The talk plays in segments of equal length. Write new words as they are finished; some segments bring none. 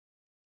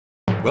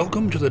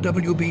Welcome to the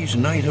WB's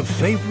Night of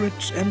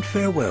Favorites and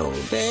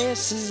Farewells.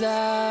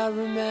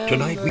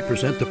 Tonight we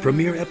present the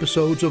premiere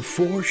episodes of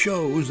 4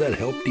 shows that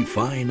help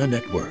define a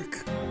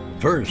network.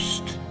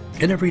 First,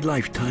 in every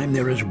lifetime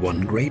there is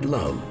one great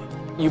love.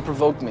 You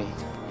provoke me.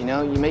 You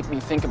know, you make me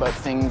think about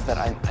things that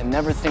I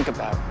never think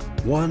about.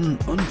 One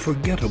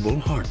unforgettable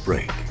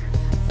heartbreak.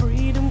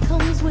 Freedom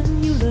comes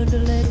when you learn to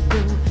let it go.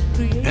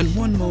 And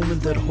one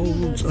moment that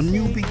holds a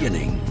new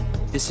beginning.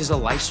 This is a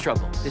life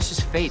struggle. This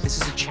is fate.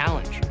 This is a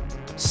challenge.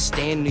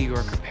 Stay in New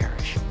York or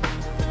perish.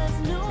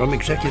 From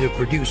executive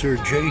producer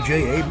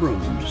J.J.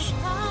 Abrams,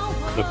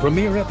 the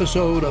premiere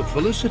episode of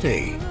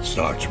Felicity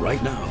starts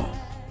right now.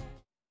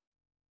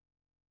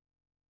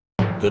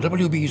 The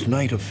WB's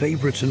Night of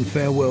Favorites and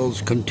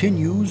Farewells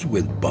continues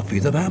with Buffy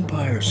the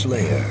Vampire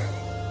Slayer.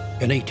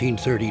 In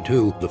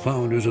 1832, the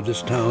founders of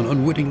this town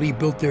unwittingly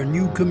built their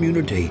new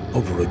community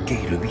over a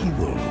gate of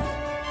evil.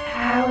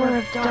 Power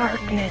of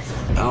darkness.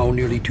 Now,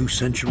 nearly 2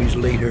 centuries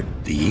later,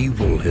 the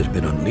evil has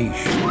been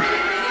unleashed.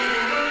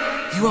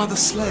 You are the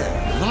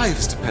Slayer.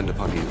 Lives depend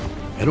upon you.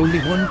 And only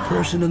one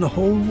person in the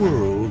whole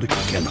world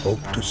can hope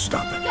to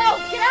stop it. Go,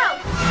 get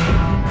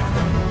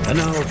out! And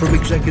now from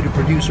executive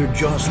producer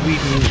Joss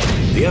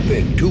Whedon, the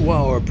epic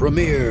 2-hour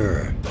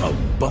premiere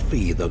of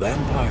Buffy the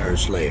Vampire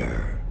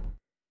Slayer.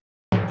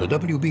 The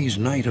WB's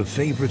Night of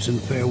Favorites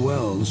and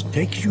Farewells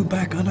takes you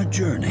back on a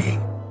journey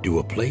to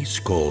a place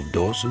called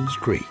Dawson's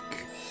Creek.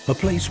 A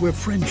place where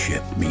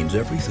friendship means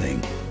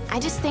everything. I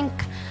just think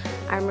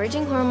our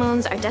emerging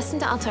hormones are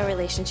destined to alter our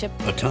relationship.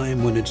 A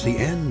time when it's the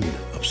end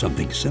of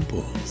something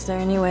simple. Is there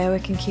any way we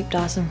can keep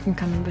Dawson from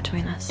coming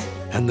between us?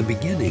 And the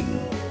beginning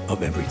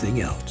of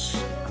everything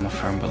else. I'm a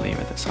firm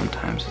believer that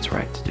sometimes it's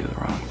right to do the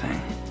wrong thing.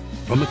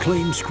 From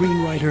acclaimed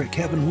screenwriter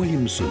Kevin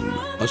Williamson,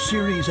 a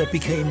series that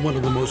became one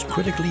of the most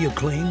critically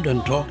acclaimed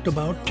and talked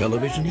about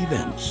television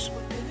events.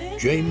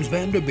 James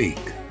Van Der Beek,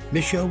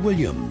 Michelle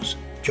Williams,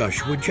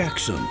 Joshua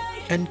Jackson,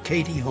 and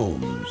Katie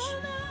Holmes.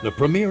 The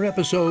premiere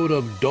episode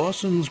of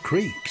Dawson's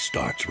Creek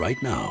starts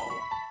right now.